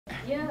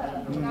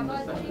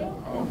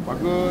Oh,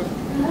 bagus.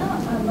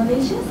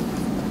 Malaysia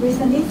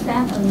recently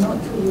sent a note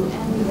to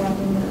UN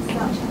regarding the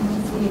South China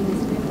Sea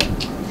dispute.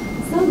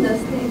 So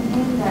does it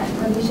mean that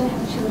Malaysia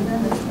have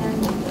chosen the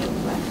stand with the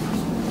flag?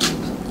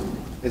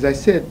 As I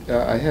said,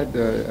 I had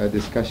a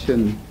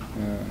discussion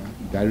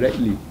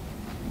directly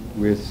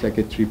with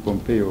Secretary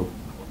Pompeo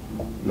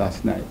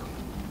last night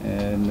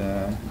and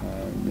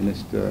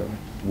Minister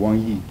Wang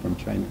Yi from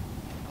China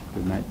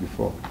the night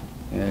before.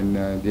 And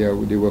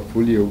they were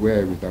fully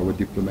aware with our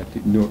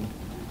diplomatic note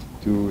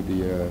to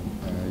the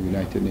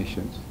United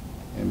Nations.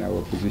 And our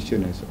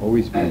position has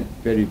always been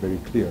very, very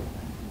clear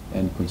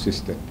and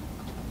consistent.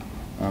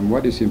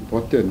 What is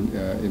important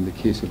in the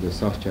case of the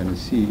South China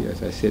Sea, as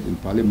I said in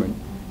Parliament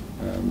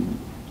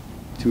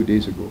 2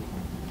 days ago,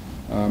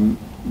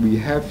 we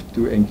have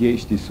to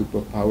engage the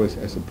superpowers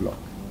as a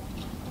bloc.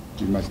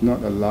 We must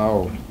not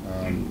allow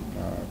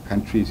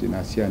countries in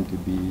ASEAN to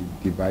be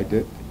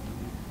divided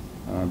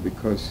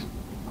because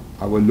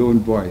our lone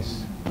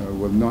voice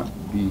will not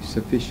be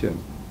sufficient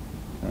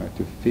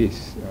to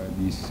face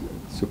these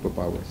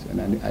superpowers. And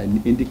I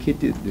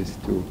indicated this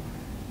to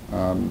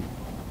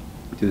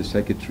the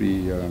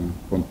Secretary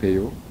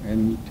Pompeo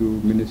and to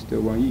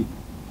Minister Wang Yi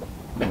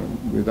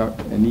without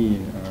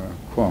any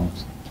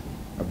qualms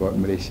about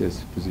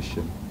Malaysia's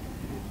position.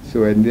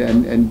 So and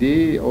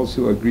they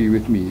also agree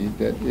with me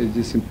that it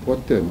is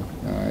important,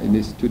 and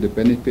it's to the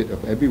benefit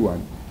of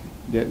everyone,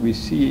 that we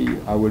see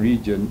our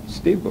region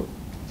stable,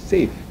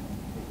 safe,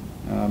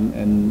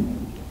 and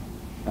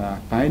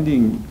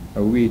finding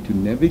a way to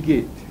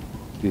navigate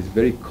this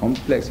very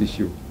complex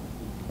issue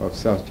of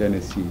South China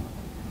Sea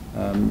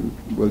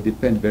will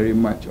depend very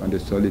much on the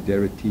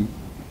solidarity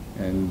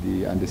and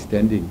the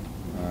understanding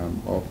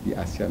of the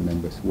ASEAN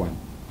members, one.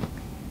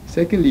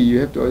 Secondly, you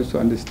have to also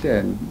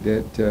understand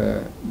that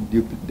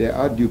there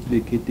are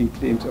duplicating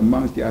claims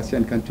amongst the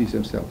ASEAN countries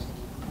themselves.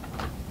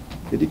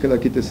 Jadi kalau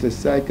kita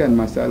selesaikan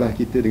masalah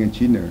kita dengan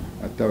China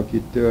atau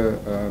kita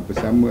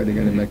bersama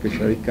dengan Amerika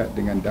Syarikat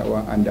dengan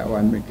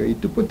dakwaan mereka,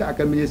 itu pun tak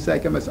akan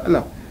menyelesaikan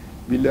masalah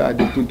bila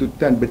ada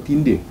tuntutan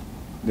bertindih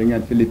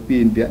dengan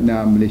Filipina,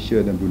 Vietnam,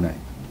 Malaysia dan Brunei.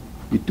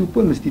 Itu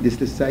pun mesti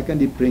diselesaikan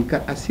di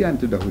peringkat ASEAN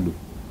terdahulu.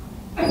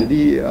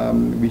 Jadi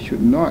we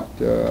should not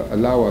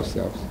allow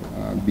ourselves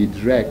be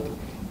dragged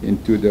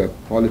into the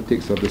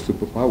politics of the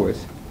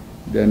superpowers,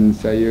 dan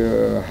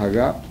saya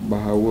harap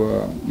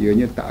bahawa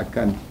ianya tak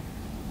akan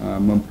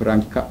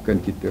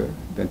memperangkapkan kita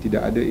dan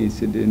tidak ada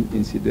insiden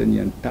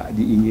yang tak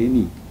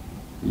diingini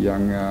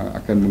yang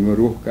akan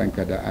mengeruhkan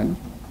keadaan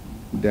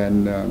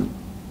dan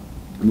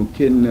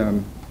mungkin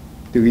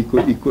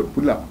terikut-ikut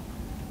pula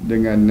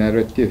dengan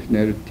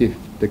naratif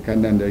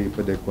tekanan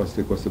daripada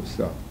kuasa-kuasa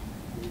besar.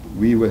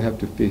 We will have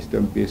to face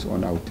them based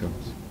on our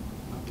terms,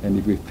 and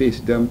if we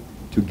face them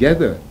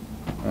together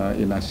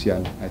in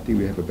ASEAN, I think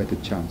we have a better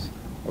chance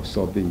of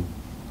solving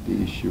the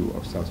issue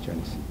of South China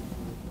Sea.